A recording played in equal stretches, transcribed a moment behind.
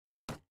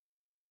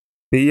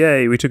But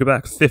yay, we took it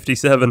back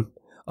 57.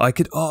 I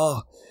could,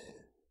 oh.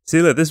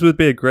 See, look, this would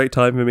be a great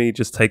time for me to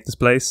just take this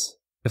place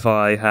if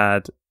I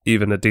had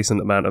even a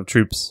decent amount of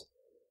troops.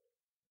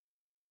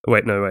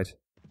 Wait, no, wait.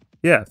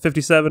 Yeah,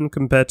 57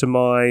 compared to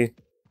my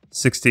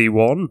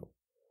 61.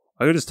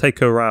 I could just take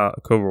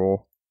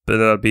Calradia, but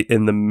then I'd be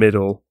in the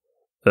middle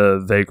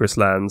of Vagrus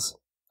lands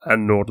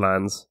and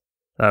Nordlands.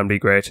 That'd be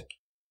great.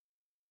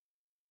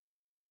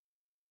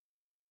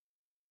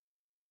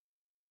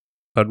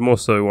 I'd more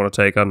so want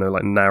to take, I don't know,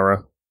 like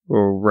Nara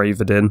or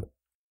Ravendin.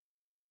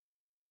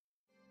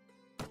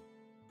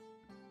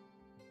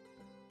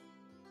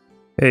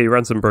 Hey,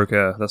 ransom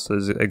broker. That's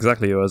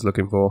exactly what I was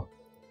looking for.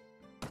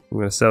 I'm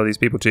going to sell these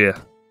people to you.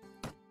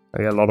 I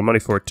get a lot of money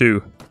for it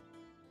too.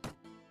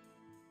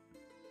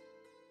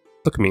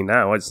 Look at me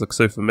now, I just look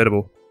so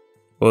formidable.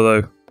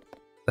 Although,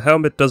 the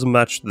helmet doesn't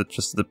match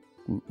just the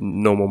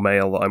normal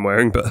mail that I'm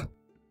wearing, but...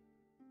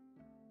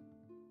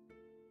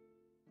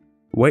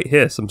 Wait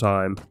here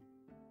sometime.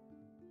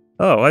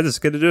 Oh, I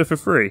just get to do it for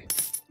free.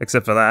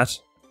 Except for that.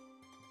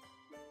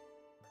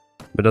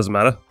 But it doesn't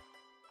matter.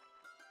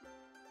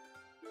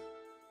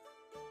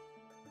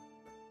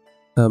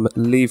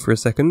 Leave for a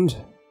second.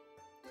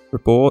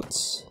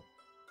 Reports.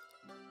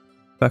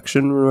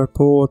 Faction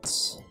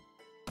reports.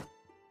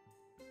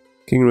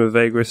 Kingdom of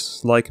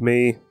Vagrus like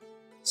me.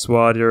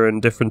 Swadia are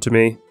indifferent to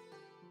me.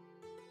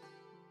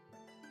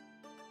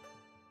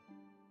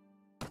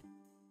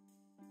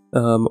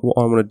 What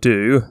I want to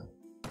do...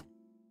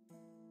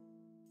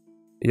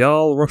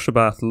 Jarl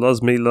Roshabath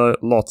loves me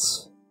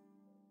lots.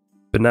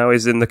 But now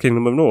he's in the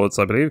Kingdom of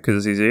Nords, I believe,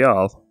 because he's a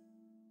Jarl.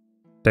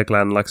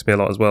 Deglan likes me a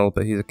lot as well,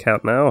 but he's a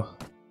count now.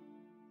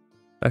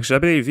 Actually, I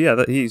believe, yeah,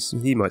 that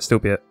he might still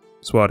be at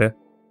Swadia.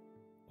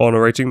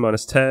 Honor rating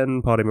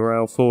 -10, party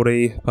morale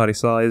 40, party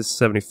size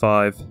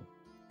 75,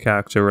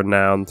 character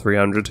renown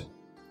 300.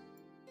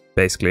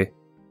 Basically.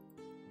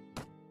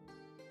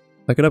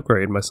 I can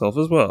upgrade myself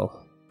as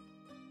well.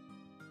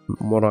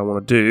 What I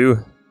want to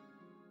do...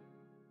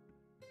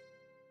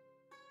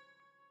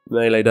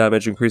 Melee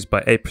damage increased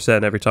by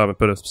 8% every time I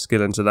put a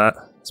skill into that.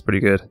 It's pretty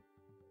good.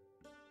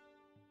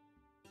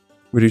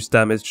 Reduce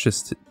damage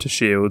just to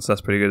shields, that's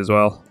pretty good as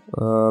well.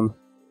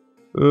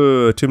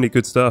 Too many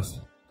good stuff.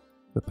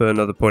 I'll put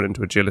another point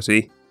into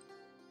agility.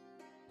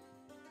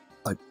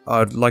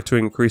 I'd like to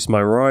increase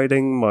my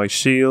riding, my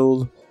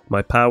shield,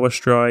 my power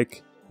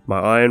strike, my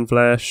iron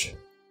flesh.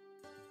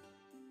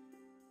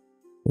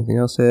 Anything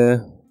else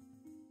here?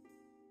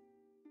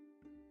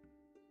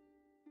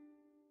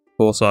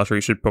 Horse archery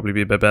should probably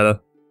be a bit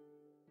better.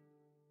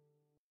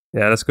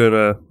 Yeah, let's go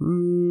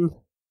to...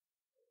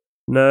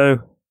 no.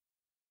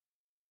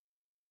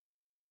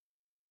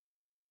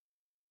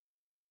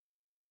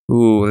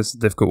 Ooh, this is a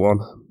difficult one.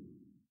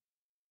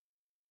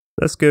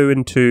 Let's go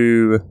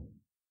into...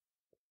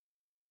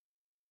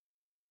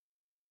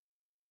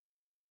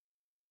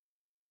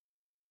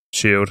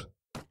 shield.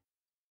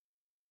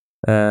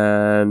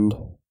 And...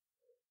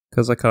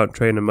 because I can't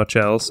train in much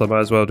else, I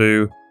might as well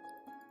do...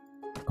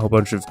 a whole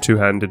bunch of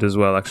two-handed as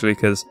well, actually,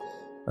 because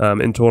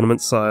in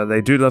tournaments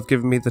they do love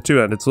giving me the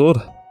two-handed sword.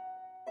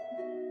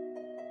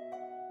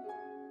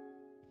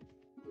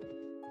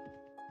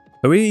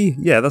 Are we?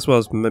 Yeah, that's what I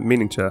was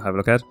meaning to have a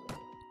look at.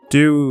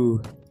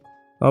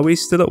 Are we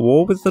still at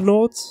war with the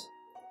Nords?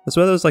 I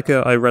swear there was like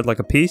I read like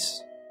a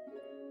piece.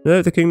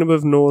 No, the Kingdom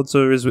of Nords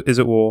is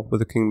at war with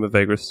the Kingdom of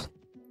Vagrus.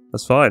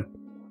 That's fine.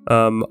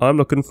 I'm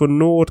looking for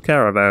Nord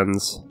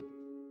caravans.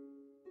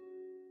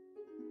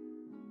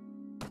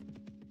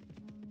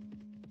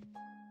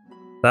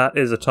 That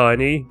is a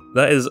tiny...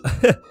 that is...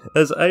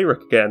 there's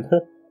Arik again.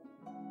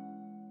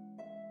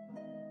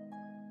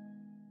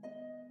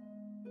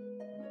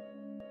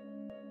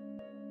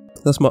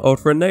 That's my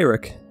old friend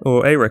Arik.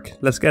 Or Arik.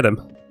 Let's get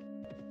him.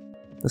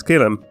 Let's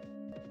kill him.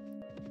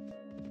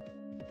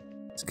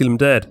 Let's kill him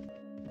dead.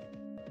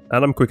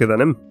 And I'm quicker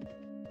than him.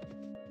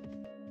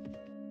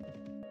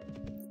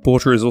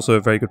 Porter is also a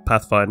very good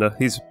pathfinder.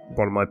 He's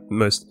one of my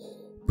most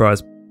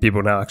prized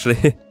people now,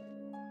 actually.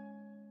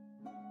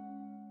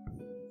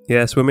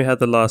 Yes, when we had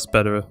the last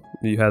better,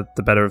 you had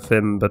the better of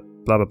him, but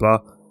blah blah blah.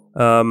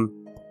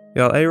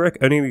 Yeah, Arik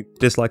only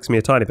dislikes me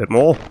a tiny bit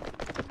more.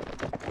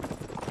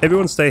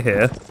 Everyone stay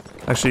here.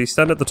 Actually,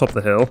 stand at the top of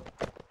the hill.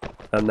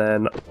 And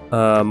then,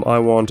 I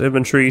want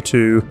infantry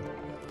to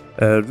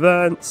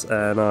advance,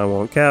 and I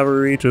want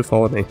cavalry to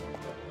follow me.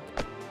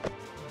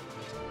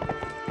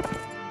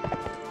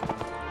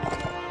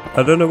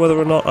 I don't know whether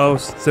or not I'll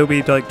still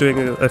be like doing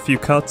a few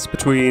cuts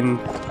between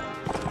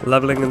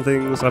leveling and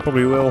things. I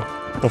probably will.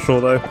 Not sure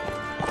though.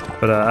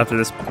 But after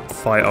this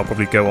fight, I'll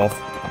probably go off,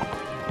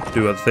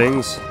 do other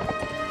things.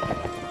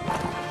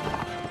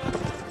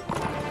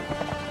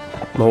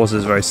 My horse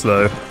is very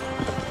slow.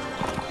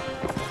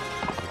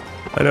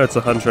 I know it's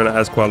a hunter and it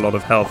has quite a lot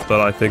of health,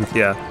 but I think,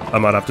 yeah, I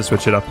might have to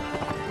switch it up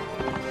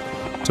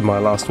to my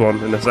last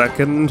one in a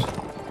second.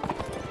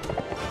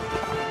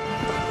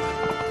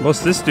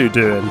 What's this dude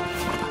doing?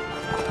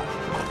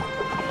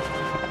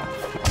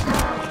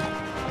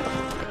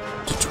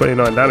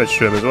 29 damage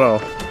to him as well.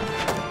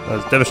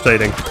 That's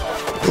devastating.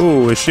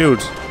 Ooh, his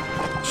shield.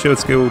 Shield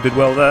skill did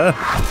well there.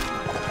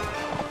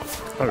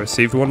 I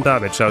received 1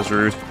 damage, that was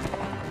rude.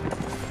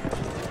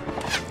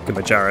 Get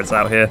my Jareds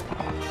out here.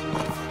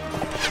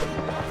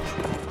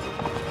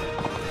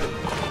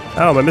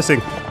 How am I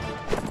missing?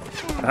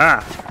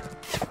 Ah!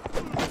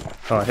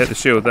 Oh, I hit the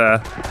shield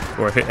there.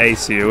 Or I hit a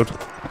shield.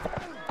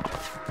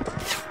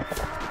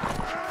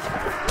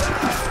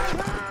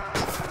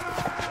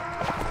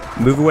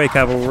 Move away,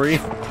 cavalry.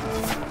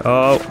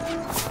 Oh,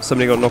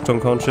 somebody got knocked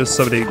unconscious.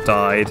 Somebody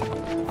died.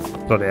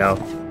 Bloody hell.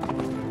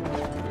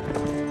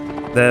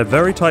 They're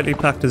very tightly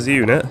packed as a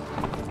unit.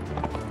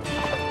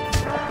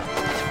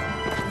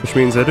 Which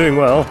means they're doing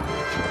well.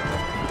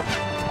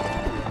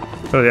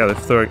 Oh yeah, they're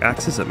throwing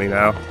axes at me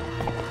now.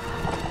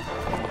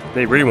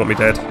 They really want me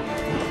dead.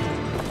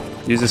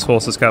 Use this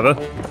horse as cover.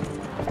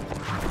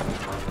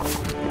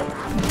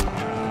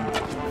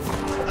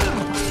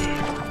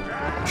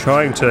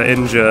 Trying to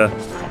injure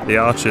the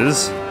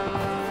archers.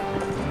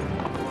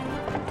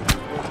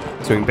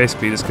 So we can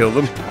basically just kill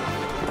them.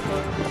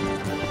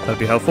 That'd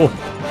be helpful.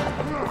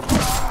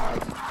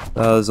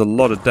 There's a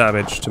lot of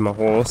damage to my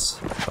horse.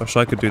 I wish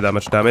I could do that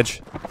much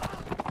damage.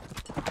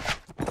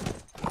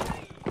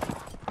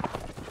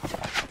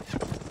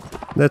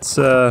 Let's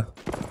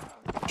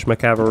push my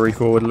cavalry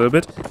forward a little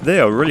bit. They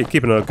are really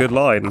keeping a good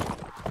line,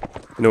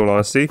 in all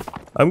honesty.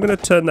 I'm going to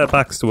turn their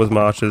backs towards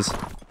my archers.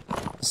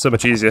 It's so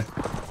much easier.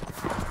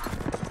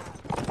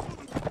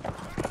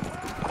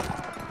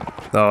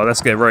 Oh,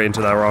 let's get right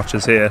into our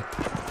archers here.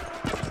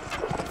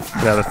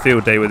 Gonna have a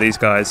field day with these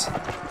guys.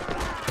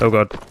 Oh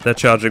god, they're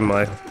charging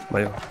my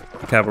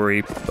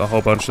cavalry a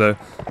whole bunch though.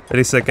 At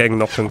least they're getting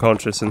knocked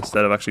unconscious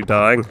instead of actually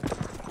dying.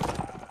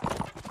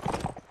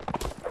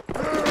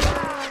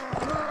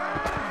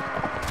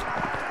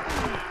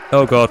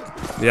 Oh god,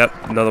 yep,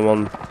 another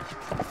one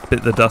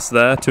bit the dust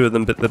there. 2 of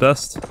them bit the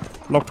dust.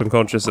 Knocked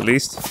unconscious at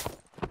least.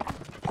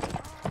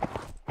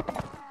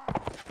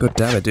 God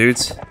damn it,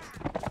 dudes.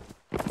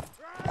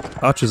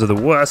 Archers are the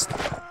worst.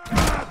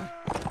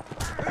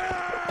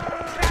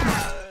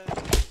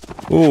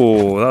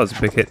 Ooh, that was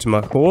a big hit to my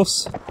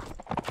horse.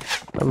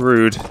 How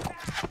rude.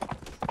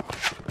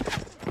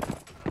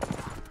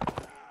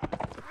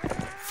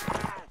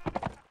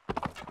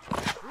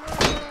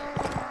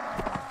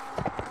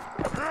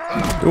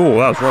 Ooh,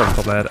 that was right on top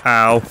of my head.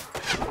 Ow.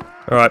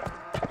 Alright.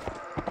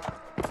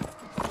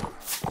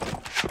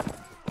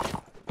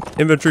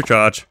 Infantry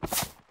charge.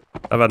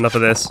 I've had enough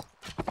of this.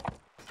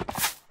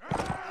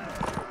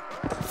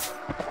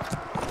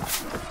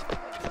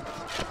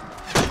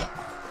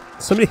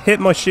 Somebody hit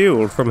my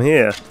shield from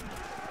here.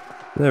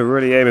 They're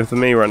really aiming for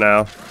me right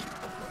now.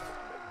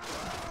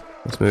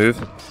 Let's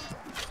move.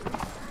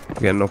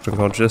 Getting knocked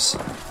unconscious.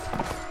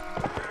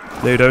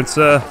 No, you don't,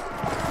 sir.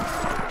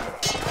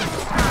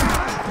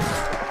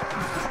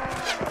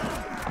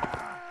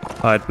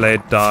 Hide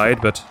blade died,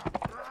 but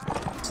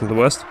it's not the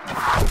worst.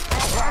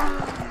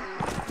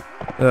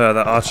 That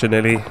archer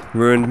nearly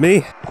ruined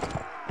me.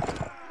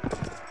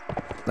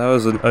 That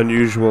was an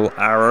unusual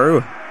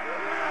arrow.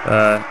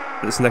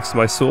 It's next to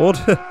my sword.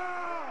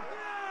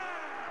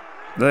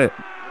 They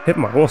hit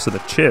my horse in the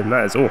chin,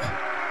 that is all.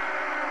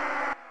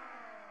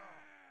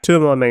 2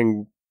 of my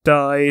men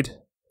died.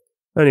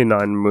 Only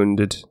 9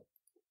 wounded.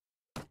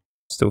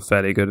 Still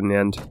fairly good in the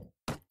end.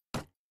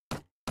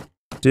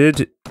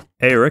 Did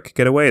Eric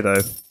get away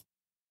though?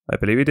 I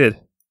believe he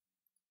did.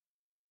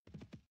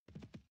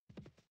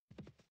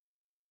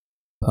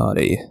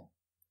 Party.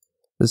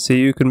 Let's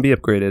see who can be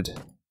upgraded.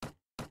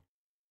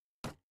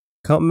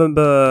 Can't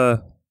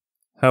remember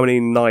how many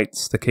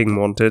knights the king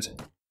wanted.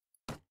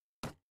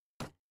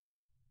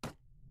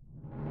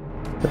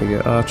 There we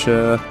go,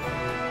 archer.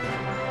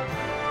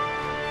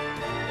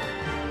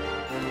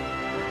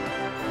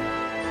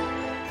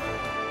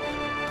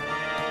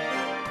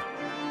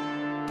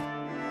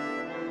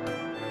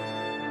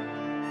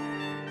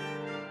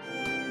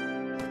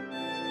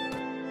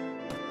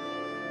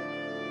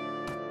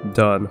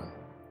 Done.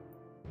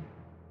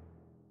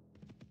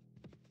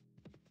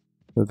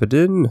 Move it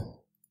in.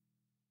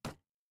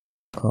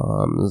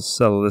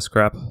 Sell this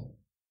crap.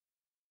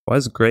 Why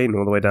is grain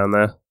all the way down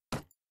there?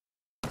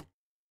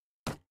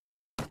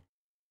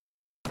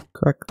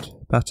 Cracked,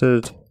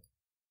 battered,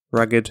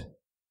 ragged.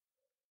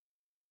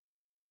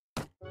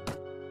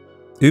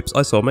 Oops,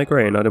 I sold my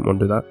grain. I didn't want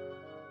to do that.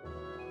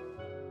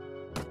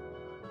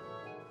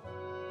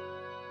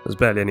 There's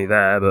barely any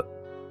there, but...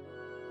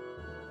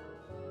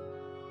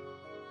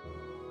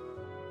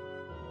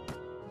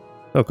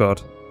 Oh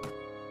god.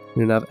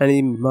 You didn't have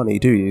any money,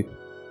 do you?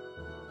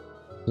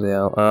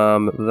 Yeah,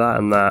 that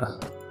and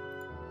that.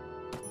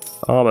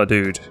 Armor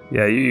dude.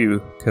 Yeah,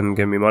 you can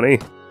give me money.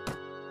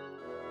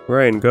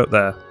 Rain, go up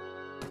there.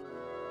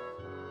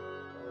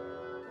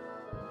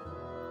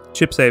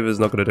 Chip saver's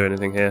not going to do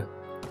anything here.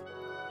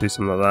 Do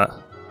something like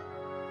that.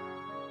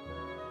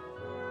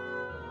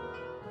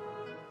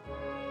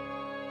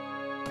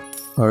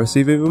 I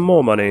receive even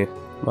more money.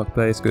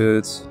 Marketplace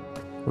goods.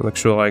 I'll make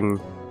sure I can...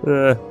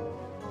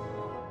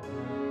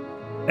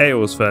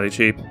 ale's fairly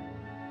cheap.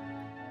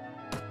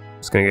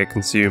 Let's gonna get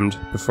consumed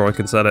before I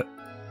can sell it.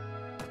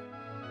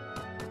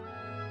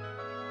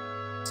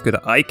 Let's go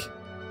to Ike.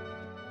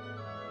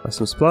 Buy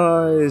some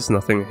supplies,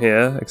 nothing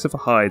here, except for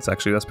hides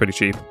actually, that's pretty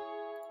cheap.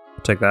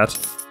 I'll take that.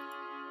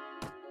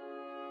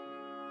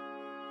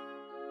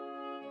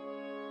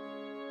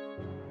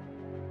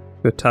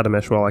 Good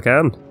Tadamesh while I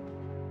can.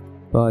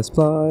 Buy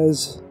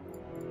supplies.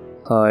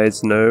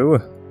 Hides, no.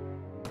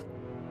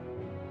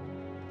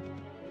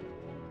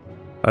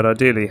 I'd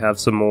ideally have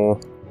some more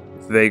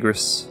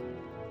Vagrus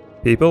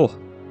people.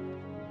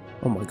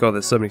 Oh my god,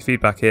 there's so many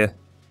feedback here.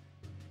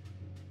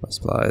 Buy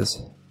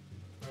supplies.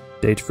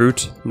 Date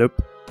fruit,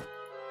 nope.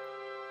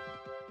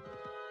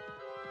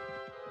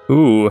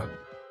 Ooh.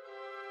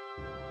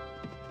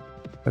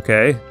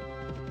 Okay.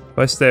 If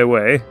I stay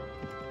away,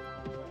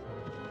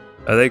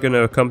 are they going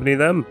to accompany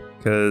them?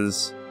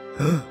 Because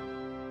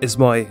it's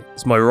my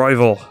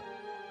rival.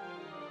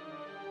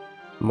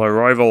 My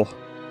rival,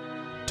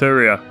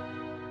 Turia.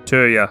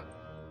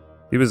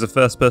 He was the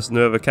first person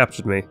who ever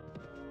captured me. I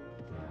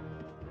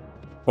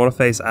want to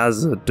face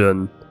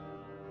Azadun.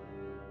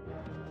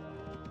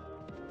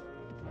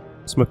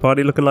 What's my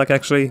party looking like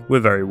actually?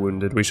 We're very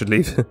wounded, we should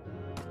leave.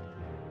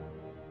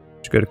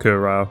 Should go to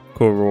Koror.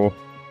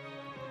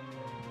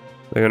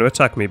 They're going to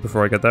attack me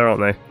before I get there,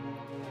 aren't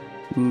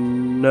they?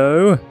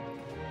 No. I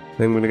think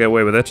I'm going to get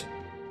away with it.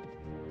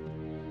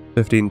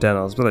 15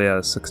 denars, but yeah,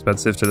 it's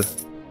expensive to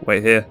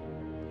wait here.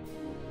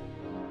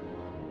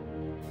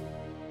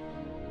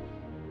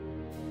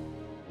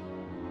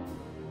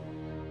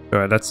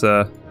 Alright, let's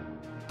I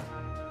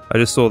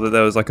just saw that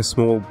there was like a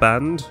small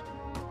band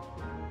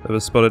that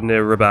was spotted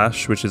near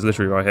Rabash, which is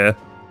literally right here.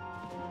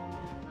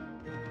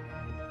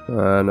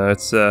 No,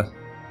 it's oh,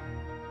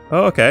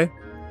 okay.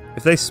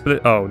 If they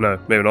split... oh, no,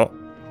 maybe not.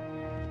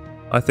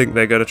 I think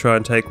they're going to try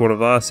and take one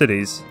of our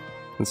cities,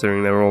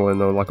 considering they were all in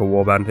like a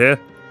warband here.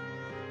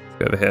 Let's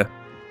go over here.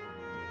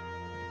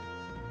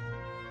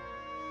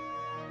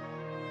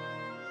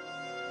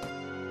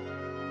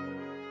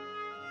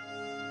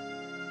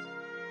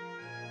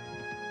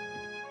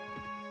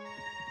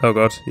 Oh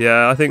god,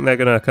 yeah, I think they're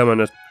gonna come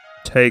and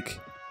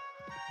take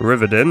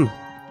Riverdin.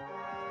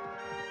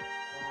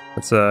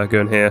 Let's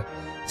go in here.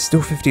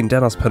 Still 15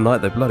 denars per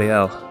night though, bloody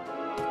hell.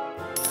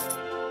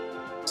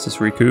 Let's just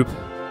recoup.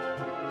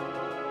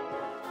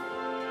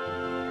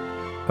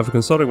 After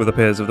consulting with the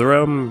peers of the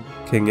realm,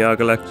 King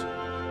Yargalek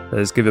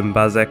has given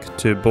Bazek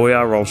to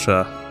Boyar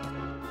Rolsha.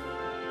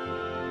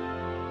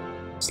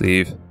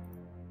 Sleeve.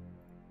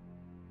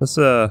 Let's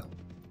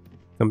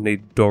accompany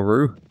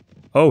Doru.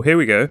 Oh, here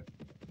we go.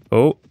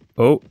 Oh.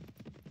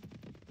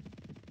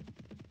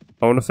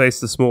 I want to face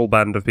the small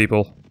band of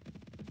people.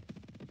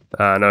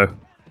 Ah, no.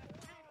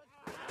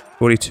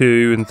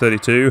 42 and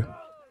 32.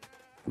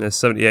 There's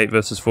 78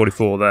 versus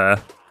 44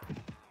 there.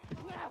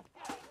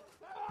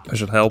 I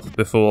should help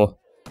before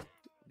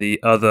the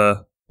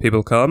other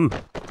people come.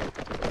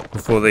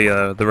 Before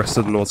the rest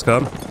of the Nords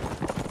come.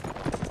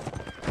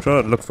 I'm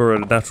trying to look for a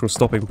natural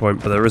stopping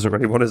point, but there isn't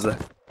really one, is there?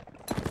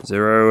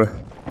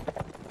 0.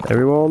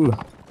 Everyone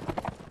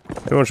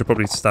should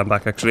probably stand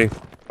back, actually.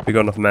 We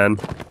got enough men.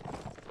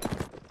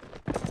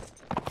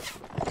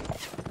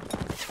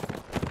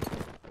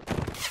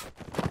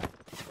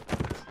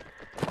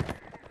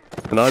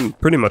 And I'm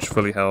pretty much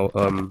fully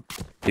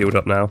healed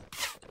up now.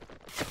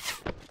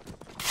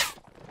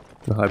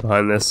 I'll hide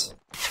behind this.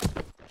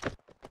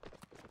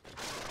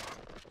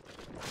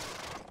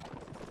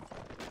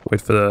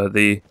 Wait for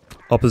the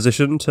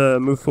opposition to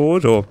move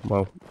forward, or,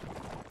 well,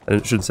 I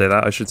shouldn't say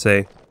that, I should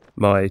say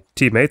my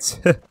teammates.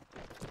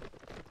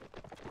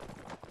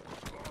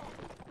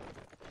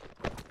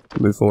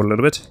 Move forward a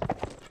little bit.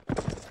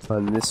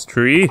 Find this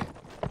tree.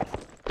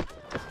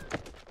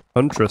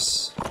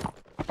 Huntress.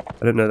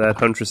 I didn't know they had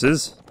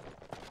huntresses.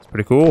 It's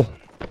pretty cool.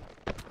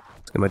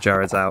 Let's get my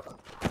Jareds out.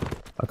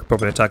 I could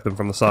probably attack them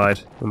from the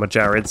side with my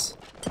Jareds.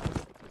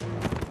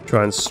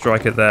 Try and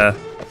strike it there.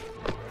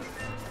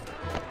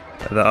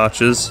 At the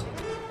archers.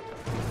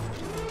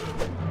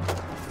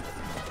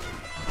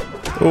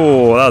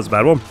 Oh, that was a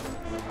bad one.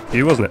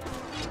 You, wasn't it?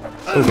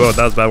 Oh god,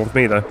 that was a bad one for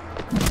me though.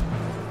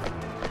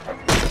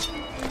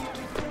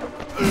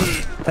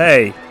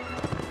 Hey!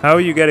 How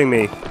are you getting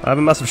me? I have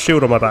a massive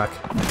shield on my back.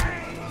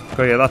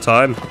 Oh yeah, that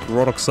time.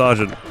 Roddock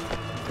Sergeant.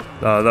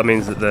 Oh, that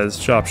means that there's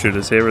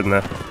sharpshooters here, isn't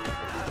there?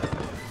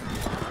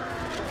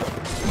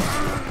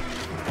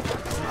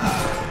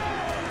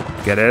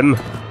 Get him.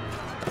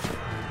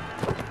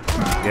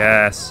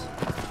 Yes.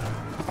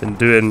 Been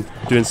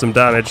doing some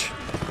damage.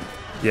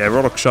 Yeah,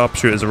 Roddock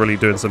sharpshooters are really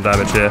doing some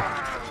damage here.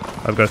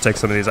 I've got to take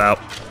some of these out.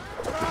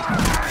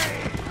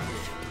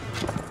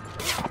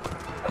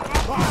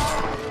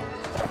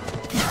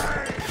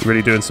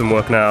 Really doing some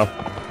work now.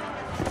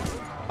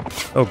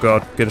 Oh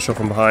god, getting shot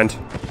from behind.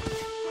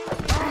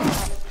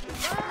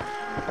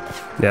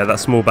 Yeah, that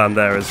small band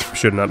there is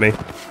shooting at me.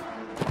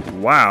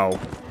 Wow.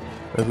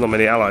 There's not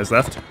many allies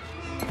left.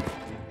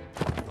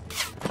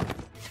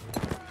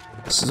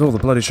 This is all the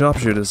bloody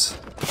sharpshooters.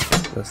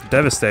 That's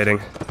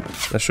devastating.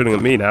 They're shooting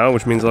at me now,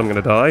 which means I'm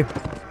gonna die.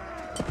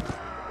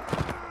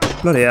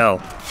 Bloody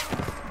hell.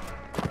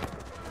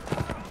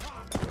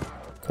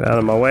 Get out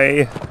of my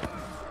way.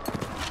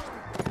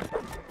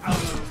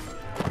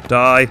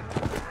 Die.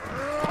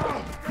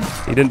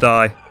 He didn't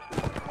die.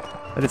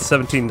 I did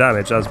 17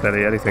 damage, that was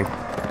barely anything.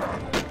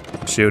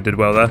 Shield did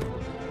well there.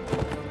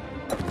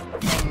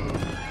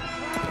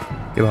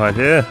 Get behind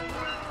here.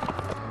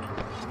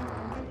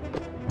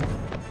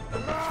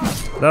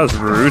 That was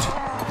rude.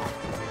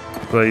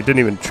 Well, he didn't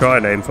even try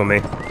and aim for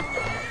me.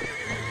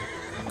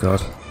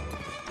 God.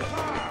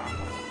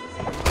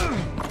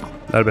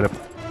 That'd have been a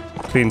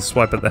clean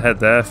swipe at the head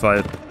there if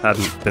I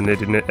hadn't been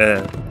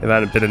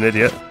an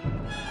idiot.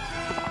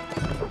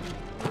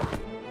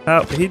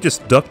 How? He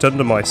just ducked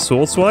under my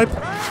sword swipe?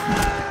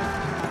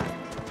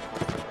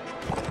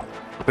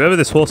 Whoever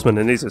this horseman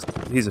is,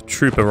 he's a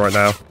trooper right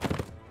now.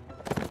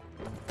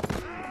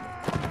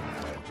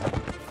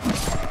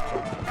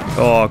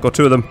 Oh, got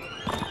two of them.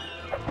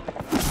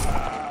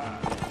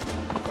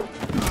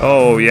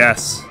 Oh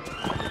yes,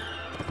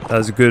 that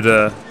was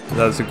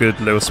a good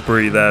little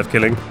spree there of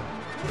killing.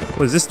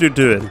 What is this dude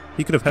doing?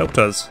 He could have helped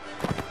us.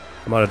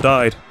 I might have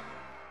died.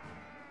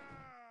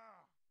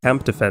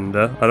 Camp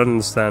defender. I don't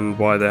understand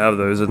why they have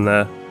those in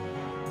there.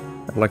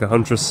 Like a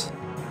huntress.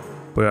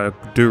 But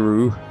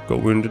Duru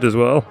got wounded as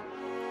well.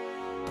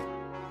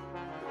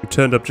 You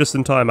turned up just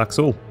in time,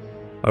 Axel.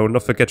 I will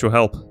not forget your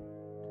help.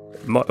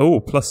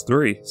 Oh,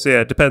 +3. So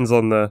yeah, it depends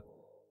on the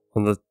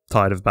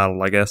tide of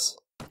battle, I guess.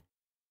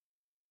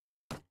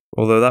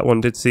 Although that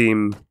one did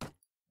seem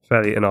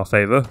fairly in our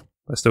favour.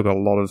 I still got a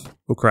lot of...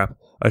 Oh crap,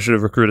 I should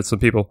have recruited some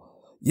people.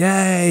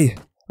 Yay!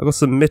 I got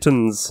some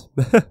mittens.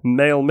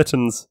 Male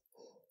mittens.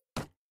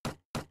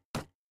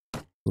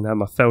 And have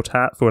my felt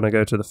hat for when I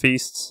go to the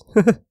feasts.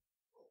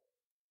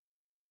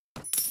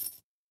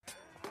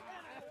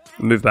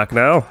 Move back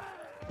now.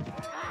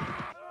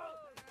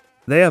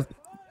 They have...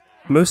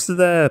 Most of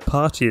their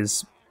party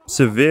is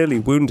severely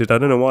wounded. I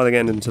don't know why they're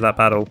getting into that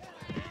battle.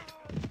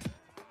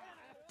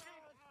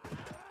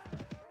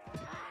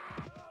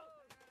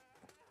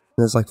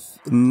 There's like...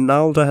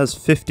 Nalda has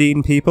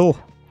 15 people.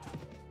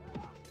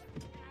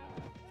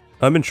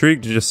 I'm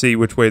intrigued to just see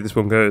which way this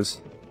one goes.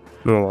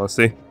 In all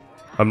honesty.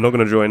 I'm not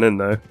going to join in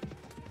though.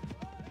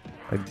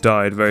 I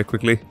died very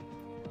quickly.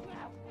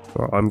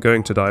 Or I'm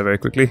going to die very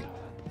quickly.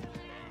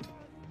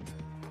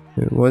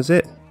 What was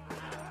it?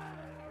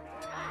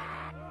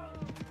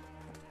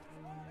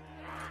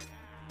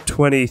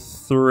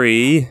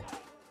 23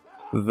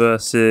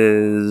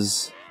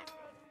 versus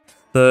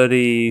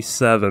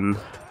 37.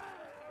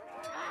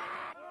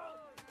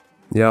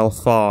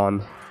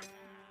 Yalfan.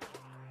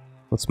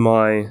 What's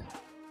my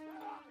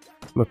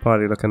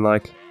party looking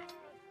like?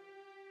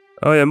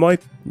 Oh yeah, my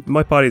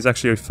party's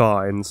actually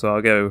fine, so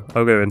I'll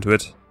go into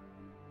it.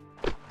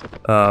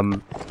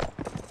 But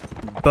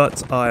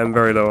I am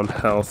very low on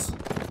health.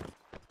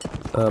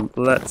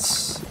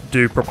 Let's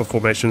do proper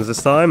formations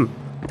this time.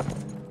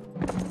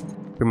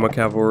 Bring my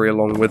cavalry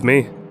along with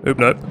me. Oop,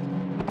 nope.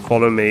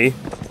 Follow me,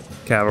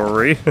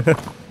 cavalry.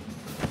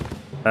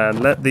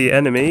 And let the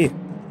enemy,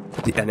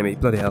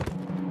 bloody hell.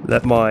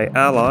 Let my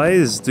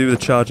allies do the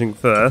charging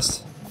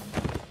first.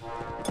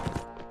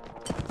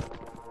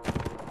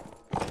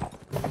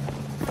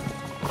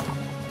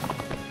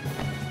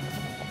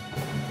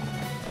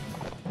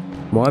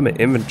 Why am I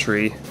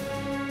infantry?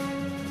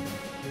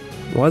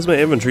 Why is my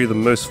infantry the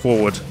most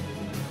forward?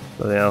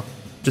 Bloody hell.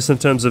 Just in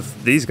terms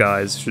of these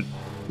guys, should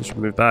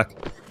move back.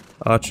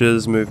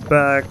 Archers move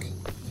back,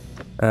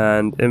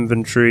 and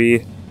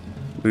infantry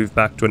move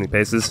back 20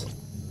 paces.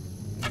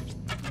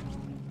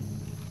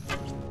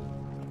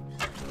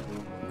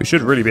 We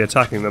should really be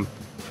attacking them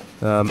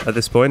at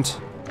this point.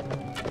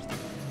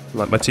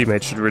 Like, my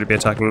teammates should really be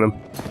attacking them.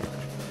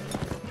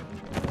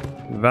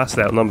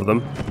 Vastly outnumber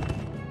them.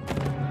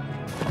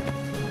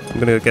 I'm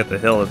gonna get the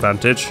hill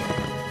advantage.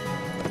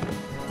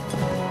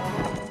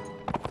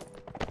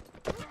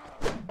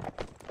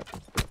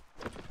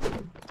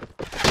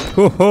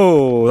 Ho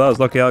ho! That was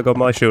lucky I got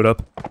my shield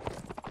up.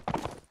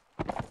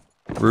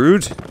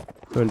 Rude.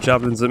 Throwing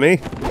javelins at me.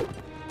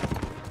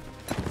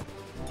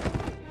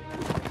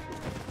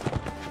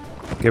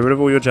 Get rid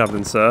of all your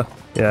javelins, sir.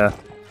 Yeah.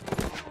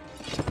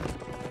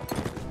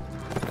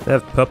 They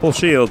have purple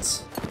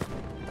shields.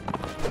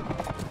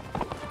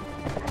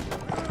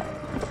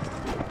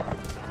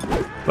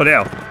 Bloody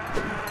hell.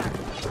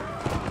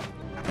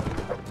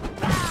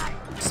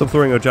 Stop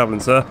throwing your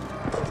javelins, sir.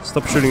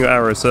 Stop shooting your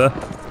arrows, sir.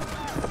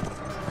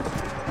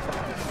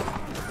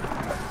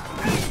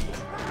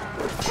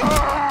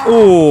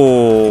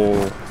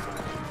 Oh!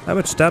 How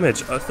much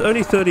damage?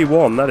 Only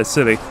 31, that is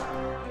silly.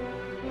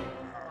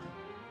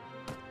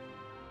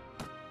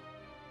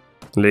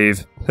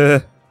 Leave.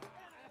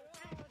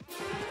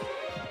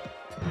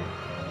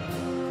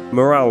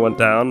 Morale went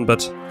down,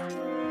 but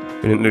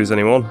we didn't lose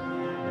anyone.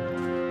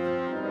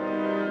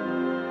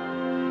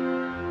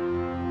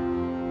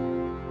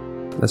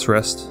 Let's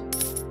rest.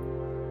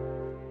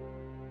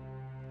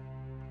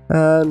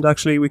 And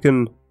actually we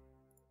can...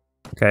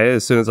 Okay,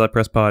 as soon as I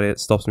press party it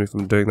stops me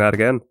from doing that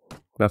again.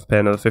 I have to pay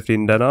another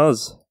 15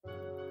 dinars.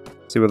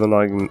 See whether or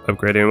not I can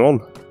upgrade anyone.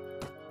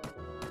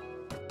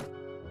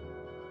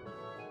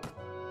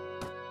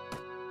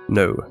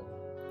 No.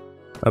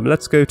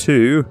 Let's go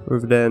to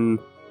Rivenden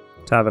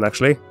Tavern,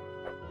 actually.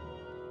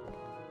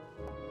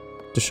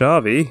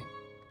 Deshavi?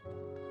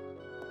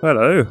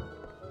 Hello.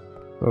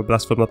 Oh,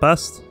 blast from the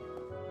past.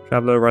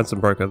 Traveller, ransom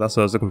broker. That's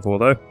what I was looking for,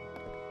 though.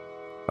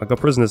 I got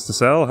prisoners to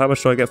sell. How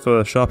much do I get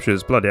for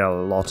sharpshooters? Bloody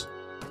hell, a lot.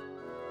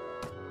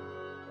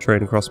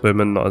 Trained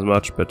crossbowmen, not as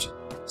much, but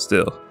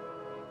still.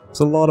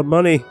 It's a lot of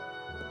money.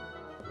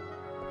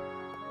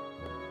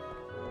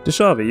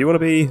 Deshavi, you want to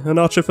be an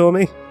archer for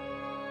me?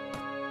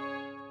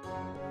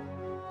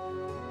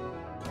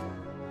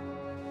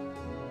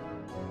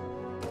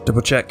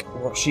 Double check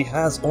what she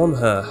has on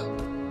her.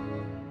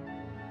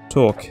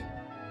 Talk.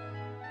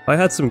 I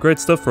had some great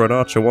stuff for an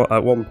archer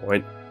at one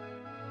point.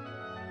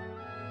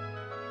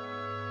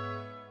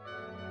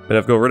 But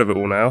I've got rid of it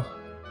all now.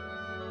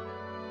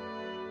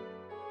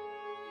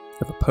 I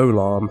have a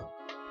polearm.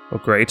 Oh,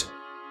 great.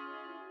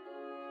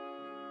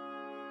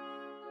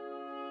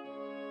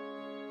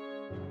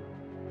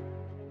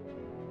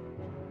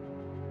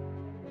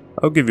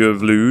 I'll give you a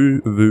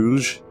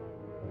vulge.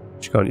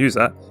 She can't use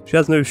that. She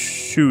has no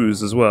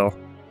shoes as well.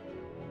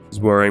 She's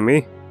worrying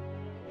me.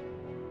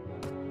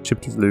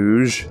 Chipped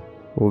vulge.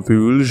 Or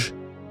vulge.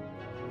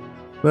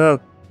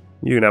 Well,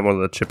 you can have one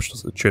of the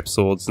chip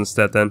swords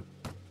instead then.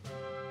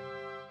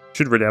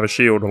 Should really have a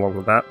shield along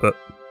with that, but...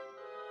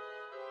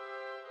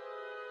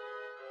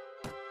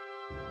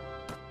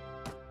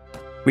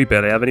 we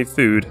barely have any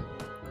food.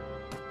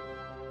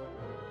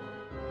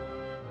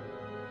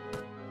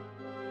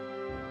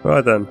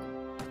 Right then.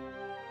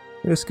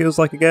 Your skills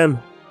like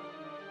again.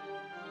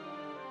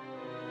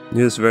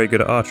 You're just very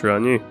good at archery,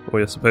 aren't you? Or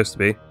you're supposed to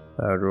be.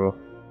 Power draw.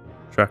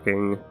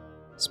 Tracking.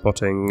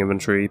 Spotting.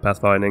 Inventory.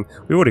 Pathfinding.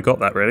 We already got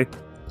that, really.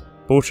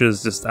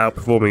 Borcher's just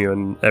outperforming you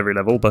in every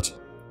level, but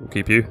we'll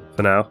keep you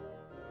for now.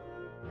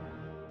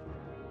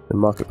 In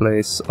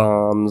Marketplace.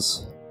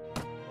 Arms.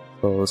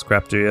 Oh,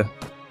 scrap do you?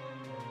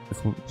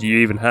 If you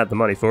even had the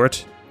money for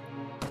it.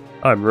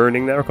 I'm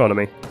ruining their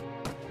economy.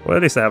 Well,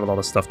 at least they have a lot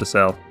of stuff to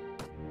sell.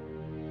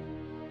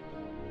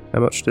 How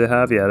much do they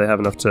have? Yeah, they have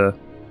enough to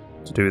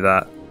do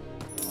that.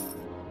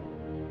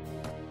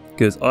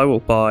 Because I will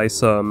buy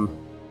some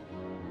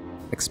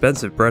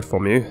expensive bread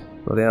from you.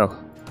 Bloody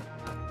hell.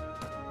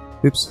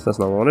 Oops, that's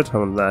not what I wanted. I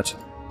wanted that.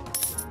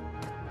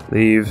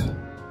 Leave.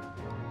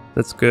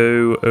 Let's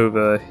go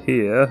over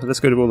here. Let's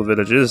go to all the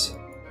villages.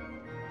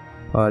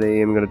 Party,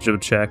 I'm gonna double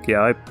check.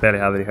 Yeah, I barely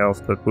have any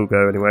health, but we'll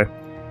go anyway.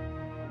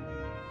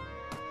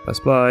 Buy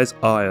supplies,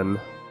 iron.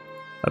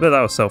 I bet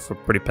that will sell for a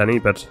pretty penny,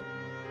 but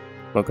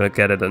I'm not gonna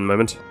get it at the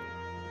moment.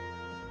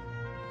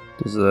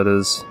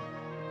 Deserters.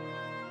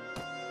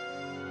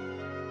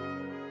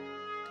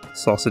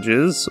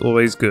 Sausages,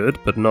 always good,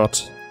 but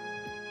not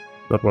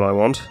what I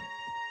want.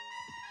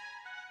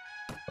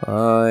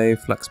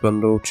 Flex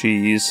bundle,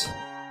 cheese.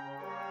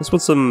 Let's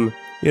want some,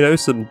 you know,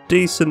 some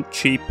decent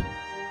cheap,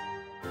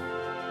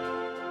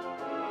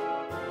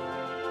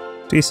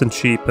 who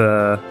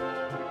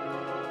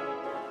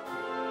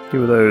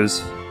are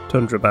those?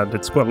 Tundra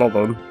bandits, quite a lot of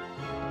them.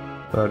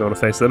 But I don't want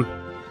to face them.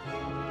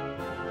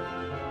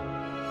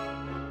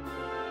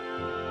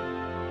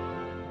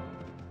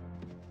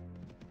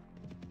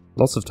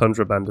 Lots of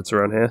Tundra bandits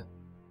around here.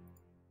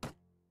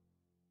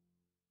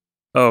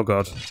 Oh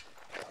god.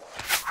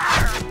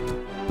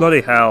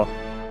 Bloody hell.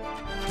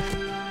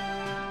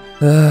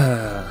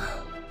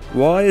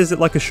 Why is it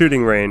like a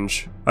shooting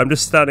range? I'm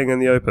just standing in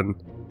the open.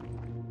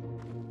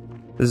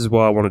 This is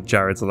why I wanted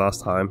Jared's the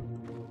last time.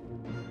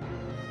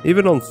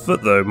 Even on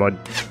foot though, my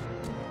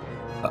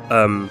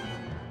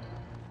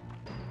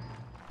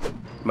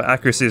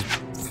accuracy is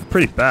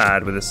pretty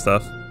bad with this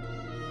stuff.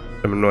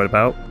 I'm annoyed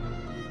about.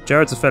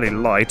 Jared's are fairly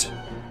light.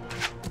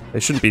 They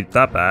shouldn't be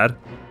that bad.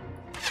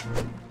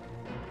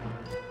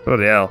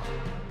 Bloody hell.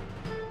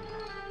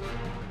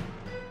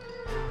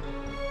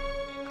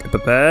 Get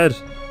prepared.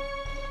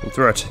 And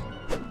throw it.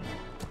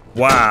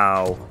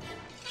 Wow.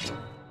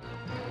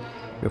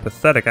 You're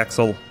pathetic,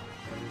 Axel. You're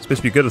supposed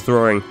to be good at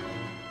throwing.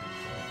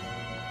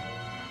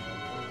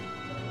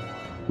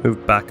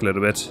 Move back a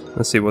little bit.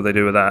 Let's see what they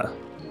do with that.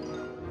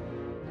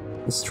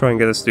 Let's try and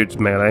get this dude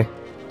to melee.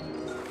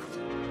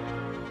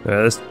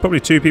 There's probably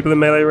 2 people in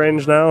melee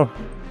range now.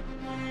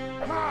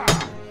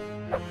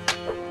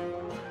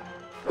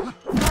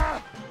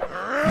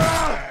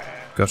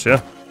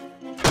 Gotcha.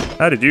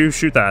 How did you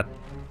shoot that?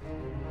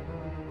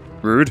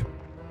 Rude.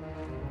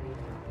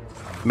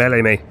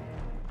 Melee me.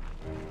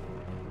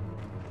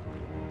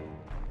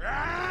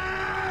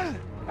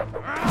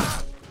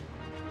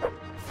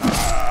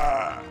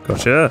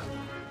 Gotcha.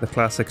 The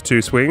classic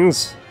 2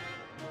 swings.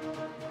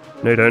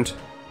 No, don't.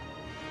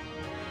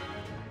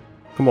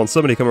 Come on,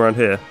 somebody come around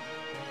here.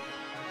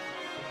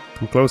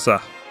 Come closer.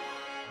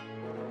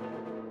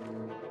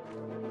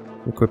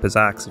 Equip his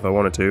axe if I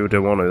wanted to.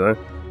 Don't want to though.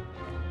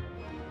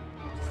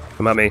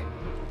 Come at me.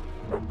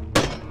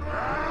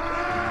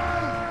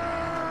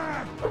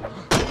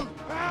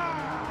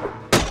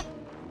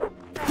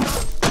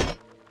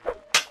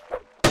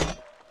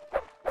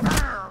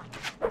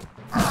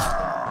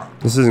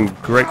 This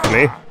isn't great for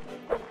me.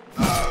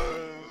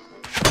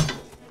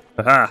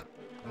 Aha!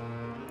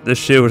 This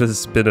shield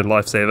has been a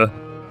lifesaver.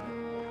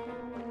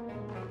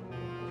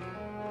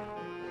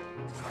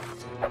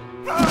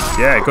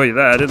 Yeah, got you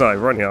there, didn't I?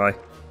 Right in the eye.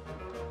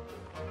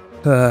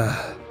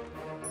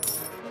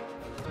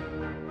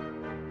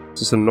 It's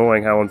just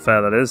annoying how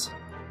unfair that is.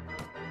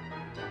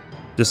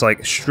 Just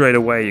like straight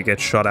away you get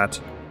shot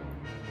at.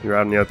 You're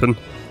out in the open.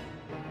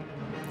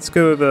 Let's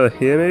go over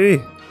here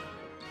maybe?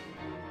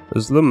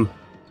 There's them.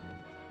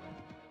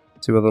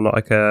 See whether or not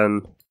I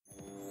can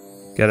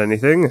get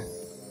anything.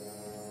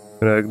 I'm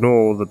gonna ignore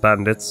all the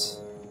bandits.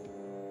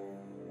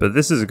 But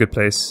this is a good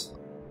place.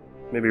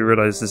 Maybe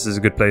realize this is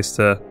a good place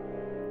to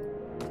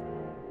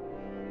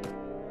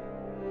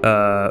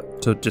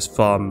just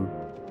farm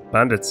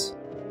bandits.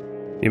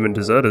 Even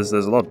deserters,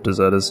 there's a lot of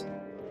deserters.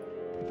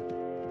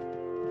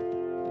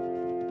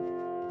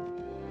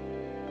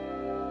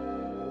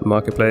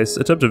 Marketplace.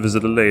 Attempt to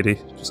visit a lady,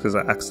 just because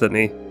I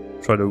accidentally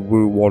tried to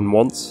woo one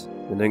once.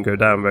 It didn't go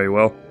down very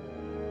well.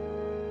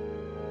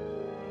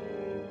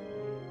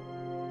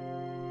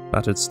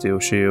 Battered steel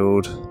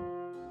shield.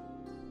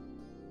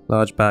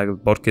 Large bag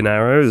of bodkin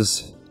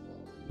arrows.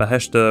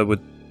 Baheshta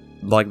would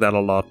like that a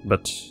lot,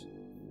 but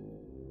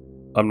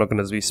I'm not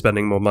going to be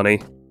spending more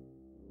money.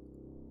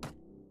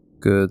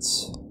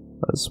 Goods.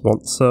 I just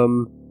want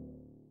some...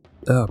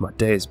 Oh, my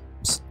days.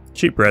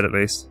 Cheap bread at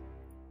least.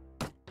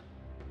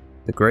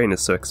 The grain is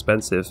so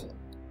expensive.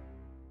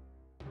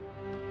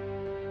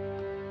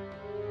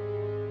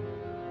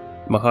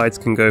 My hides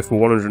can go for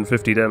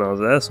 150 dinars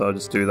there, so I'll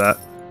just do that.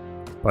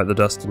 Bite the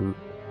dust and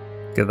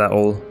get that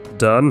all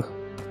done.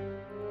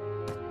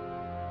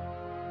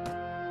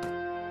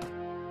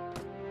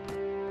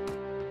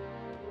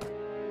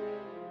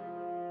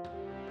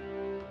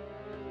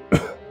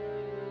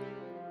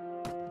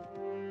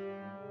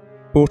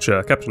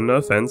 Butcher, Captain, no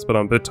offense, but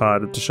I'm a bit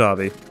tired of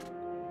Tashavi.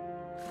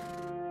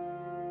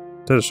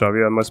 Tell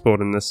Tashavi, am I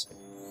supporting this?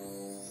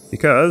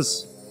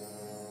 Because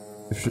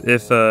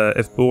if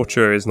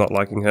Butcher is not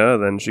liking her,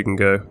 then she can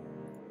go.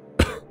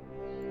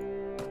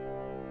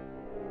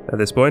 At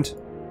this point,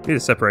 we need to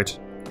separate.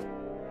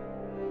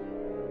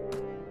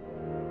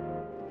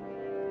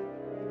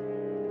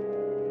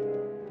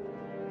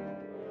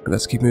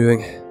 Let's keep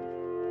moving.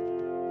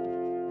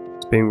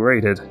 It's being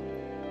raided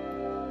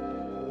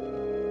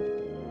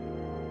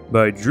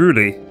by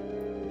Drooly.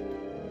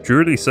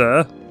 Drooly,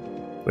 sir,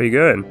 where you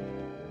going?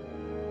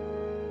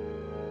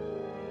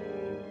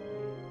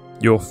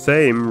 Your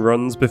fame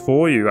runs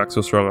before you,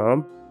 Axel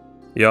Strongarm.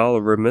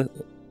 Jarl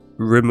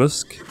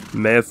Rimusk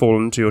may have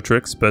fallen into your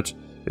tricks, but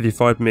if you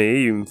fight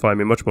me, you can find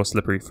me a much more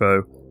slippery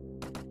foe.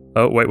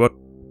 Oh, wait, what?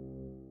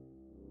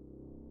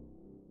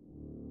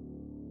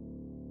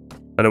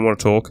 I don't want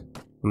to talk.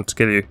 I want to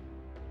kill you.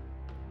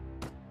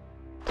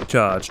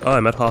 Charge.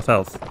 I'm at half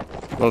health.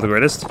 Not the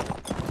greatest.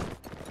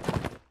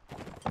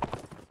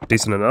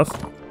 Decent enough.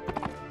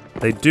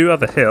 They do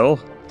have a hill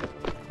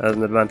as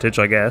an advantage,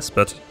 I guess,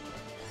 but...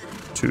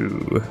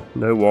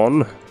 No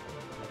one.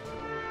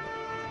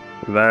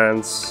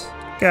 Advance.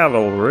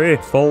 Cavalry,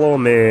 follow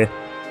me.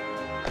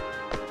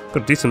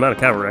 Got a decent amount of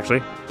cavalry, actually.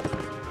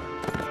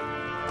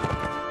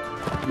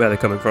 Where are they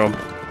coming from?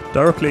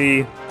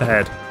 Directly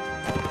ahead.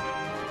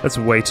 Let's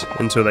wait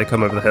until they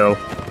come over the hill.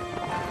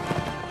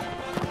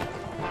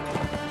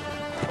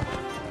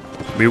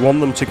 We want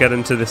them to get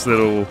into this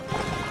little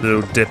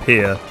dip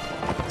here,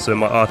 so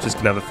my archers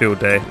can have a field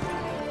day.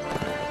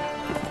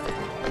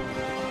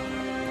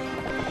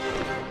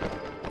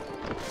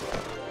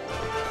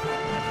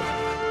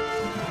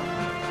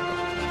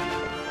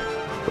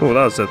 Oh,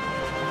 that was a...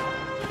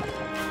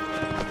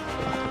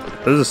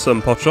 Those are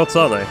some pot shots,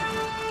 aren't they?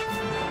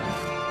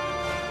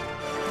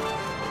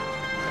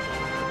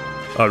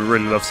 I'd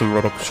really love some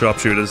Rodok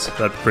sharpshooters.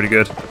 That'd be pretty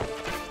good.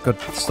 God,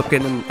 stop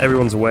getting in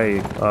everyone's way,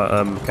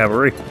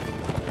 cavalry.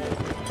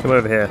 Come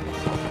over here.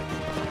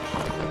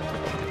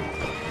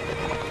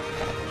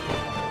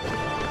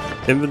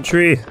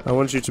 Infantry, I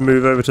want you to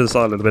move over to the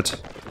side a little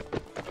bit.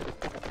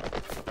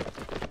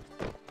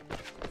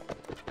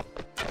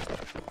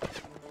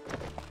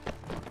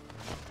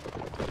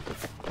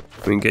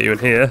 We can get you in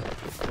here.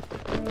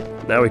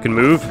 Now we can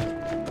move.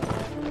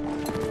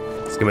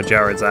 Let's get my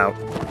Jareds out.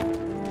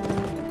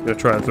 I'm gonna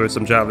try and throw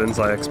some javelins,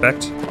 I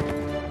expect.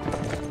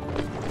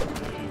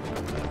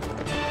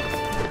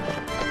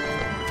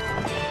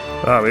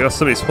 Ah, we got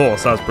somebody's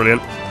horse, that was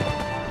brilliant.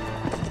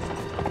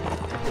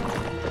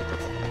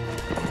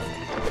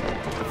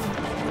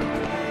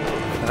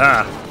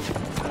 Ah!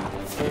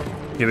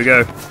 Here we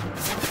go.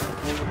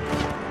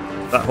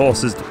 That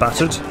horse is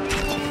battered.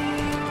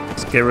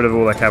 Let's get rid of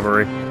all their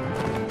cavalry.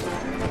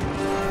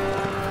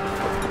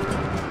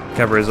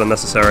 Cavalry is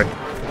unnecessary.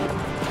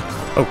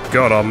 Oh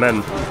god, our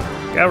men.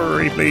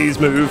 Cavalry, please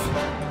move.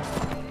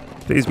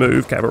 Please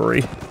move,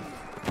 cavalry.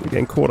 We're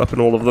getting caught up in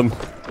all of them.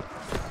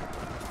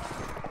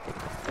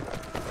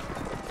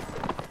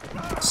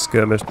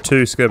 Skirmish.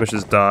 2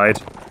 skirmishers died.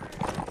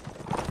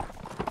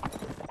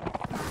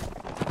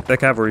 Their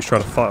cavalry's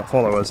trying to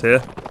follow us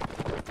here.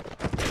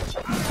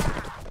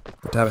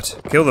 Damn it.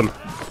 Kill them.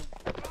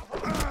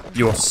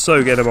 You are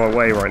so getting in my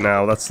way right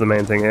now, that's the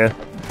main thing here.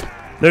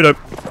 No, no.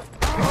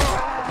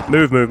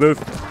 Move, move, move.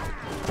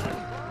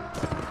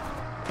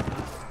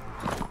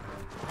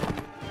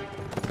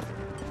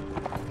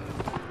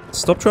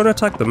 Stop trying to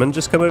attack them and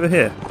just come over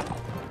here.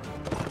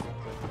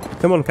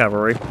 Come on,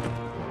 cavalry.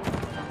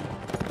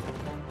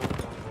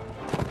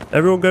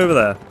 Everyone go over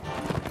there.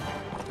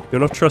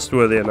 You're not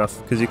trustworthy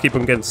enough, because you keep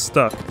on getting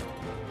stuck.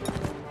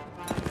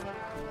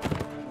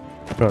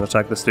 Trying to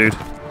attack this dude.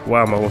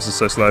 Wow, my horse is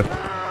so slow.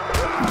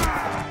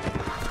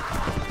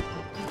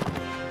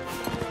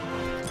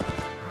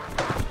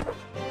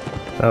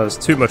 That was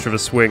too much of a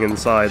swing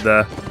inside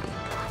there.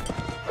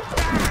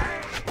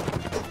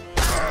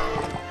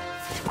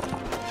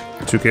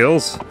 2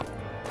 kills.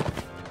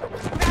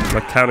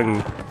 Like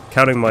counting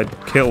my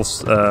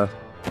kills. Yeah,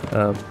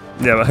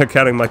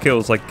 counting my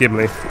kills like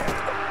Gimli.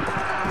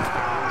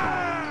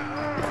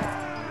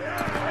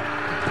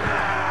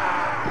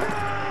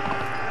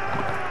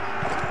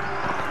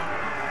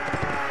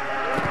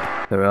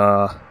 There we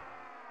are.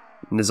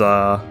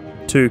 Nizar.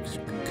 2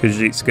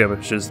 Khajiit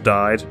skirmishers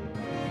died.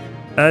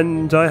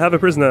 And I have a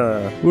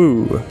prisoner!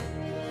 Woo!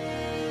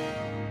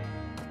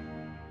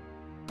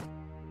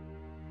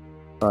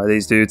 Alright,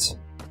 these dudes.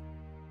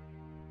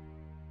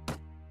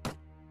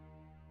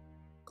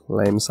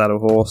 Claim saddle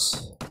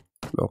horse.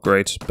 Not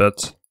great,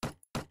 but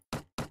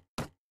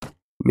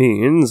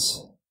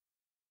means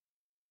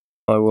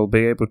I will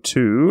be able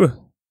to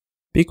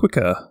be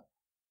quicker.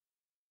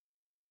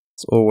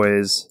 It's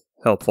always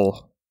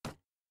helpful.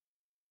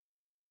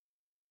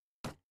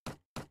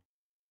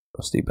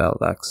 Rusty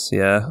battle axe,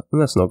 yeah,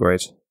 and that's not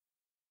great.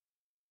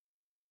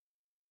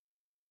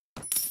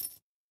 I'm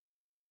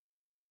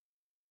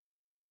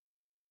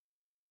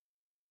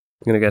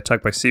gonna get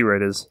attacked by sea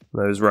raiders,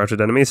 those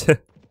routed enemies. Go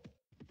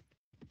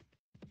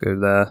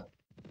there.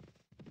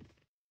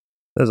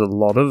 There's a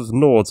lot of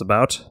Nords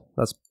about.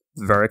 That's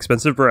very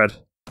expensive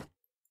bread.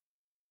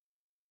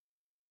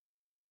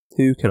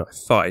 Who can I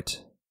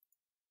fight?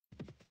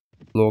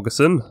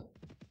 Lorgerson.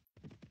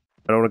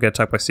 I don't want to get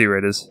attacked by sea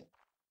raiders.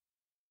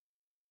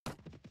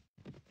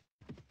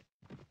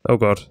 Oh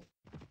god.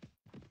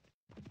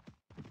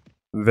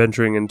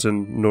 Venturing into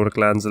Nordic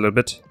lands a little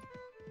bit.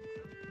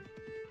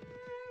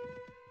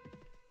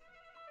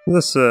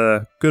 This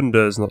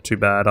Gunder's not too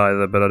bad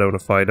either, but I don't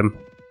want to fight him.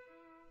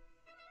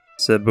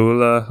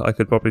 Sebula, I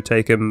could probably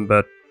take him,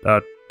 but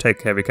I'd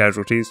take heavy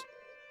casualties.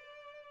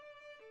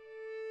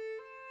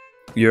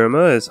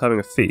 Yurma is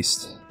having a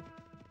feast.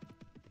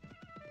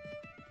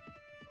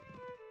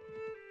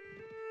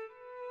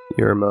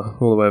 Yurma,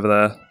 all the way over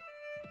there.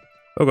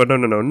 Oh god, no,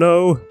 no, no,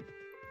 no!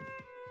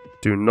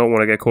 Do not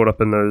want to get caught up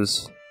in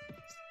those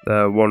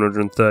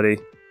 130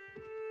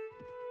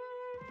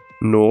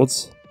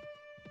 Nords.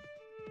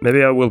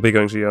 Maybe I will be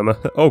going to Yurma.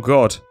 Oh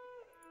god!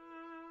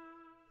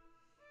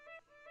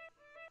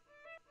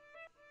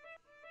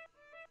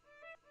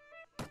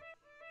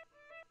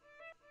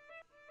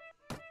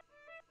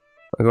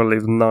 I gotta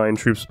leave 9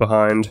 troops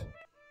behind.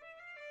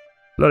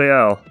 Bloody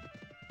hell.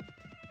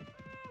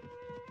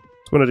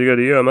 Just wanted to go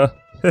to Yurma.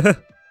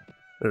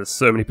 There's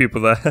so many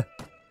people there.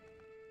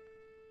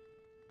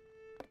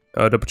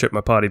 I'll double check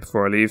my party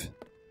before I leave.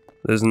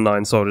 There's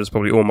 9 soldiers,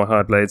 probably all my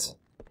hard blades.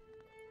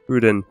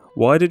 Rudin,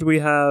 why did we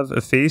have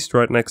a feast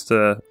right next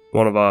to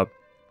one of our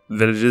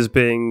villages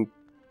being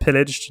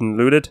pillaged and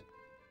looted?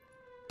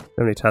 Do you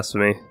have any tasks for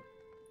me?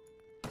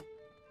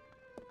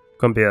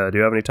 Compia, do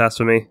you have any tasks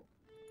for me?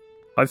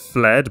 I've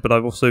fled, but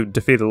I've also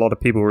defeated a lot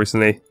of people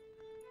recently.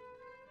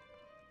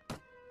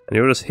 And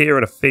you were just here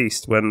at a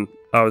feast when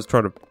I was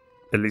trying to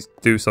at least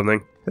do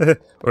something.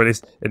 Or at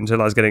least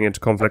until I was getting into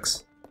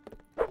conflicts.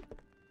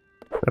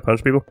 Can I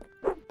punch people?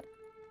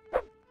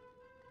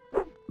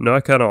 No,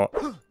 I cannot.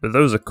 But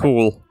those are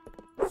cool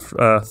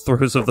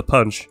throws of the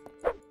punch.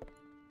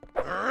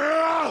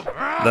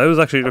 Those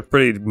actually look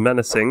pretty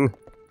menacing.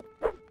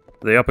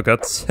 The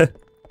uppercuts.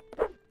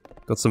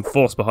 Got some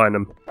force behind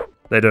them.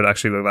 They don't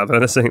actually look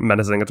that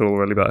menacing at all,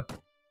 really, but...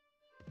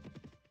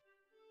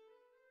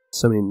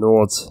 So many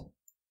Nords.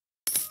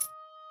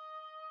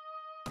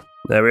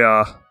 There we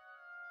are.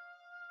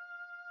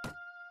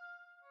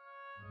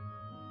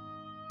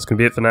 That's gonna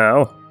be it for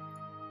now.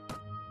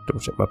 Double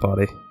check my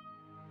party.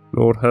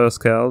 Lord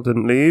Herskal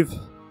didn't leave.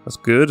 That's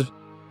good.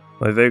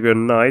 My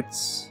Vagrant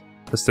Knights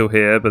are still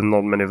here, but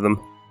not many of them.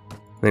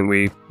 I think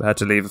we had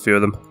to leave a few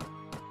of them.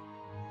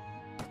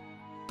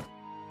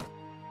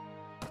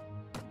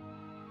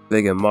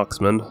 Vagrant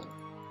Marksman.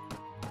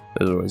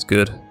 Those are always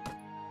good.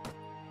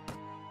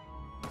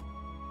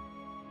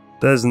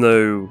 There's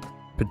no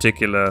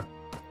particular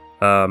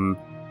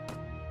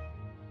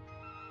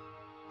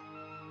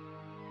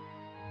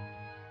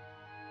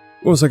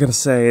what was I gonna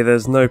say?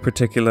 There's no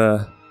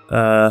particular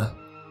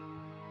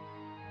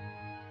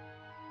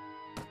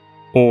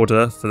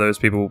order for those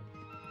people,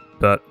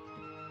 but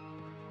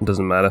it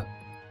doesn't matter.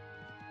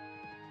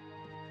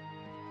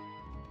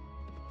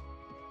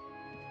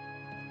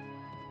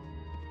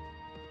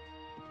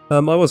 I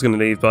was going to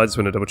leave, but I just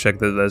want to double check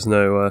that there's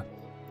no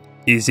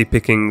easy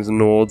pickings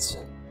Nords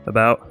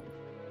about.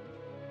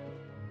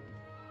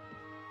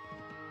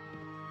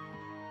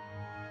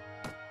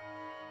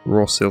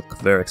 Raw silk,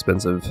 very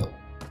expensive.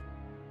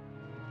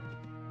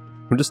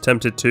 I'm just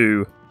tempted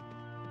to...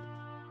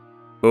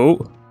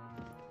 Oh!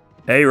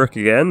 Aeric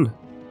again!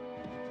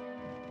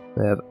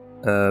 They have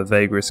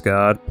Vagris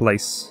Guard.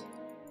 Place.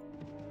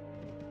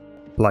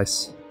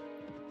 Place.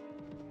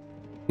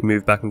 He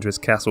moved back into his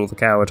castle, the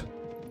coward.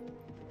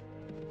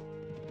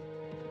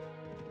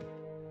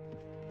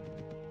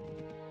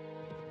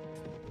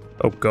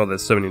 Oh god,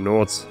 there's so many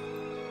Nords.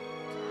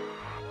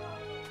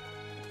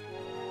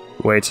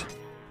 Wait.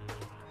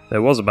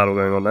 There was a battle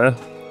going on there.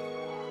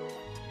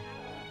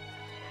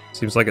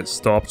 Seems like it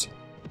stopped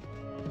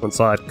once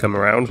I'd come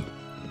around.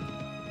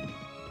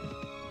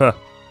 Huh.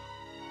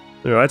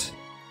 Alright.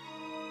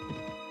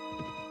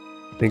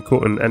 Being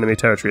caught in enemy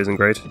territory isn't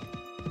great.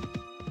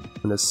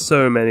 And there's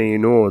so many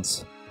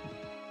Nords.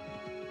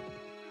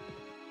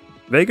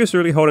 Vegas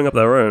really holding up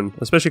their own,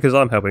 especially because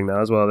I'm helping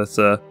now as well. It's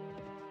we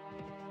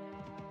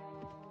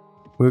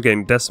were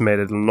getting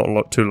decimated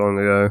not too long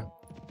ago.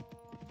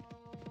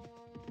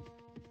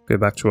 Go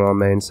back to our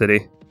main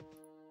city.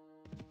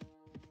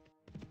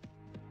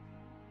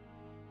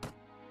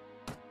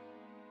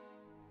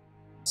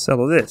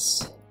 Sell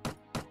this.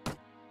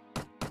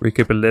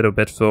 Recoup a little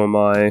bit for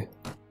my...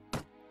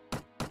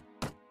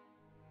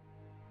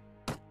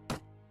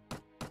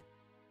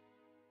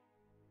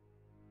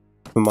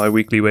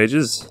 weekly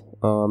wages.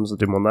 Arms, I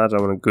didn't want that,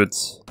 I wanted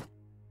goods.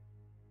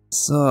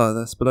 So,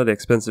 that's bloody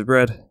expensive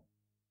bread.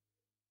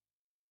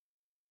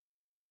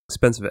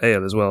 Expensive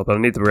ale as well, but I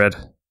need the bread.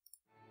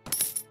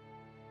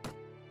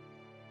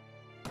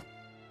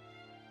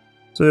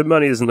 So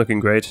money isn't looking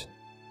great.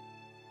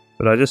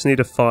 But I just need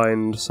to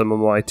find some of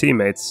my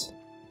teammates.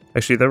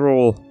 Actually, they're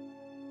all...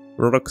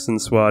 Rodux and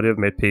Swardi have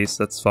made peace,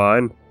 that's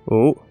fine.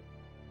 Oh.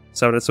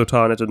 Sounded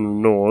Sultanate and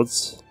the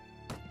Nords.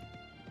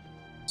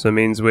 So it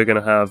means we're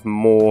going to have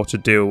more to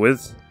deal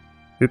with.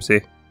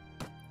 Oopsie.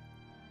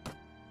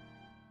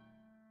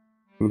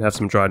 We can have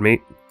some dried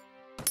meat.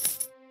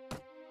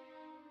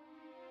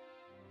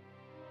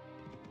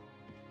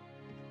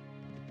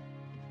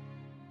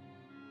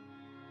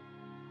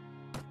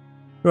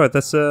 Right,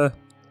 let's leave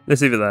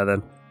it there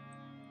then.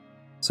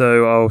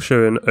 So I'll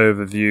show an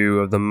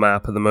overview of the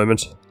map at the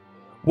moment.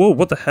 Whoa,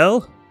 what the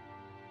hell?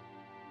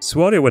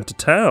 Swadia went to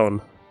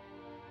town.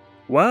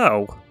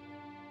 Wow.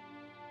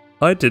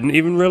 I didn't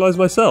even realize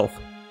myself.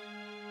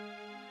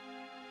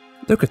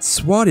 Look at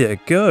Swadia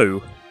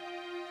go.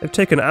 They've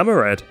taken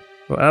Amarad.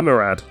 Or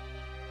Amarad.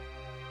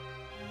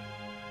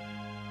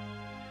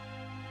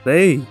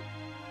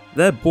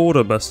 Their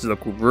border must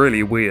look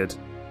really weird.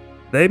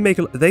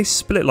 They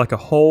split like a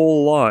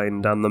whole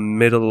line down the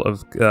middle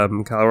of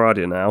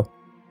Calradia now.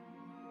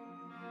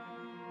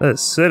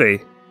 That's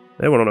silly.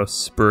 They went on a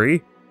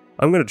spree.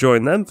 I'm going to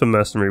join them for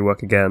mercenary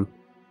work again.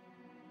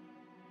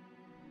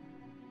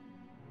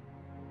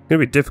 It's going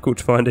to be difficult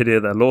to find any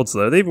of their lords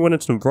though. They even went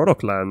into some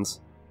Brodok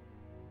lands.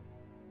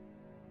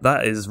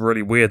 That is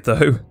really weird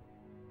though.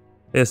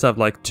 They just have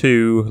like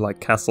two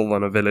castle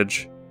and a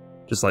village,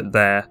 just like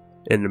there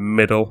in the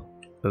middle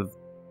of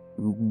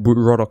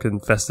Brodok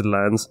infested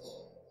lands.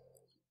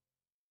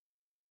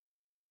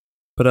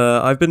 But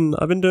I've been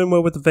doing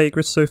well with the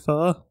Vagris so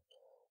far.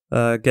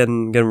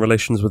 Getting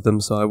relations with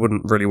them, so I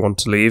wouldn't really want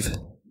to leave.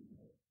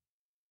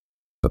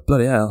 But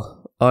bloody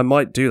hell, I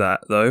might do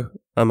that though.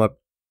 I might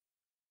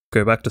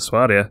go back to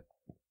Swadia.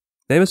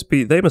 They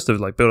must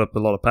have like built up a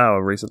lot of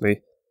power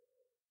recently.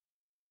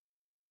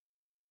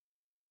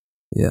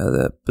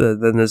 Yeah,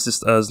 then there's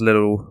just us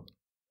little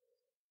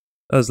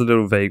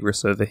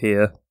Vagris over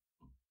here.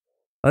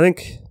 I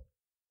think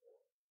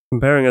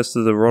comparing us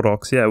to the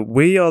Rodox, yeah,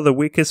 we are the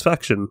weakest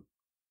faction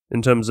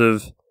in terms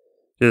of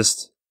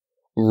just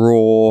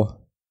raw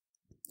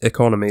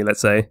economy,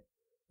 let's say,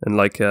 and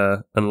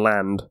and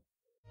land.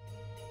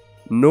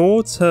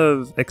 Nords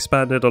have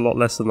expanded a lot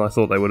less than I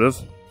thought they would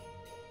have,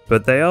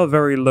 but they are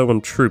very low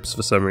on troops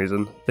for some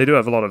reason. They do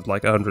have a lot of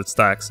 100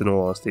 stacks in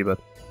all honesty, but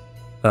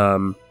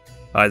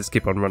I just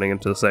keep on running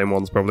into the same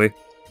ones probably.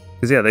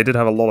 Because yeah, they did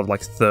have a lot of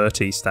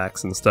 30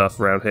 stacks and stuff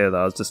around here that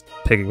I was just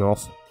picking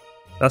off.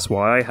 That's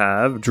why I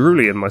have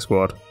Drooly in my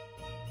squad.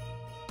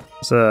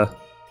 So,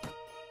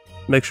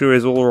 make sure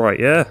he's alright,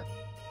 yeah?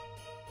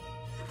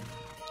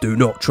 Do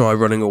not try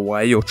running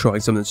away, you're trying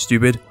something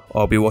stupid.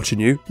 I'll be watching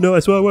you. No, I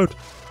swear I won't.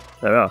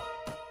 There we are.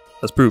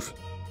 That's proof.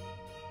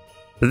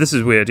 But this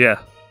is weird, yeah.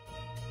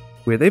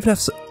 Weird, they even have,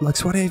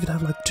 Swadia even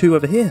have 2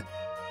 over here.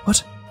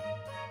 What?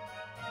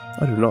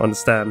 I do not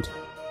understand.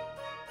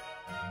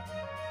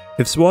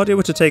 If Swadia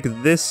were to take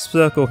this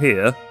circle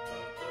here,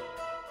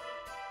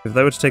 if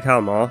they were to take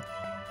Halmar,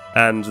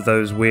 and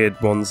those weird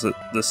ones that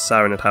the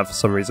Sarenid have for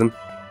some reason,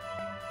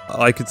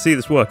 I could see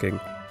this working.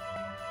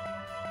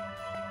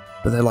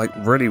 But they're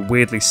really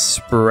weirdly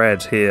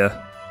spread here.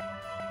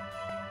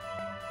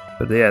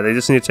 But yeah, they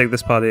just need to take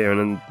this part here and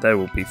then they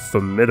will be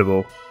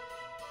formidable.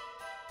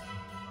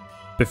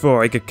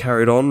 Before I get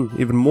carried on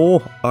even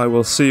more, I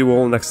will see you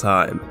all next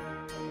time.